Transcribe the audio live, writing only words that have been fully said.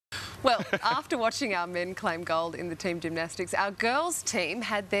Well, after watching our men claim gold in the team gymnastics, our girls team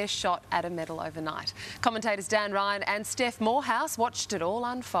had their shot at a medal overnight. Commentators Dan Ryan and Steph Morehouse watched it all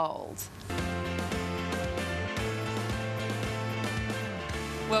unfold.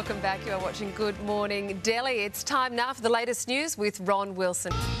 Welcome back. You are watching Good Morning Delhi. It's time now for the latest news with Ron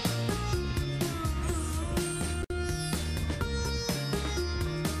Wilson.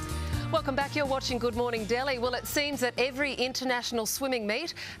 Welcome back. You're watching Good Morning Delhi. Well, it seems that every international swimming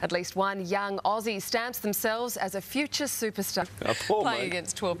meet, at least one young Aussie stamps themselves as a future superstar playing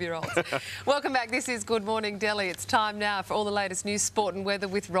against 12-year-olds. Welcome back. This is Good Morning Delhi. It's time now for all the latest news, sport and weather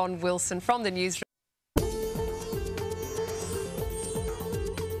with Ron Wilson from the newsroom.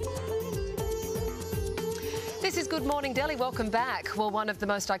 This is Good Morning Delhi. Welcome back. Well, one of the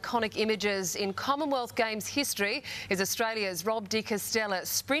most iconic images in Commonwealth Games history is Australia's Rob de Castella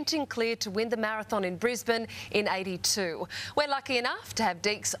sprinting clear to win the marathon in Brisbane in '82. We're lucky enough to have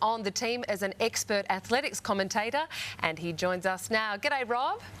Deeks on the team as an expert athletics commentator, and he joins us now. G'day,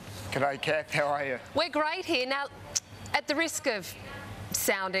 Rob. G'day, Kath. How are you? We're great here. Now, at the risk of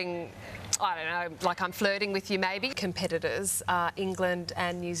sounding, I don't know, like I'm flirting with you maybe, competitors are England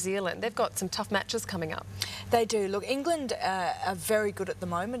and New Zealand. They've got some tough matches coming up. They do. Look, England are very good at the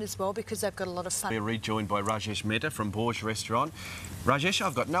moment as well because they've got a lot of fun. We're rejoined by Rajesh Mehta from Borge Restaurant. Rajesh,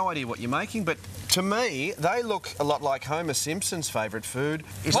 I've got no idea what you're making, but to me, they look a lot like Homer Simpson's favourite food.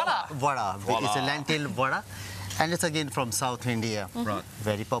 Vada. It's a lentil vada. And it's again from South India. Right.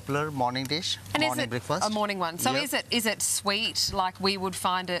 Very popular morning dish, And morning is it breakfast. a morning one? So Yep. is it sweet like we would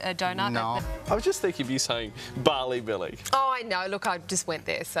find a donut? No. I was just thinking of you saying barley belly. Oh, I know. Look, I just went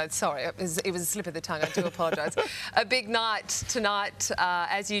there, so sorry. It was a slip of the tongue. I do apologise. A big night tonight,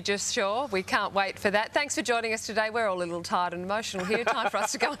 as you just saw. We can't wait for that. Thanks for joining us today. We're all a little tired and emotional here. Time for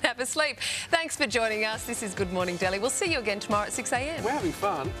us to go and have a sleep. Thanks for joining us. This is Good Morning Delhi. We'll see you again tomorrow at 6 a.m. We're having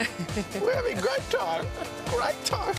fun. We're having a great time. Great time.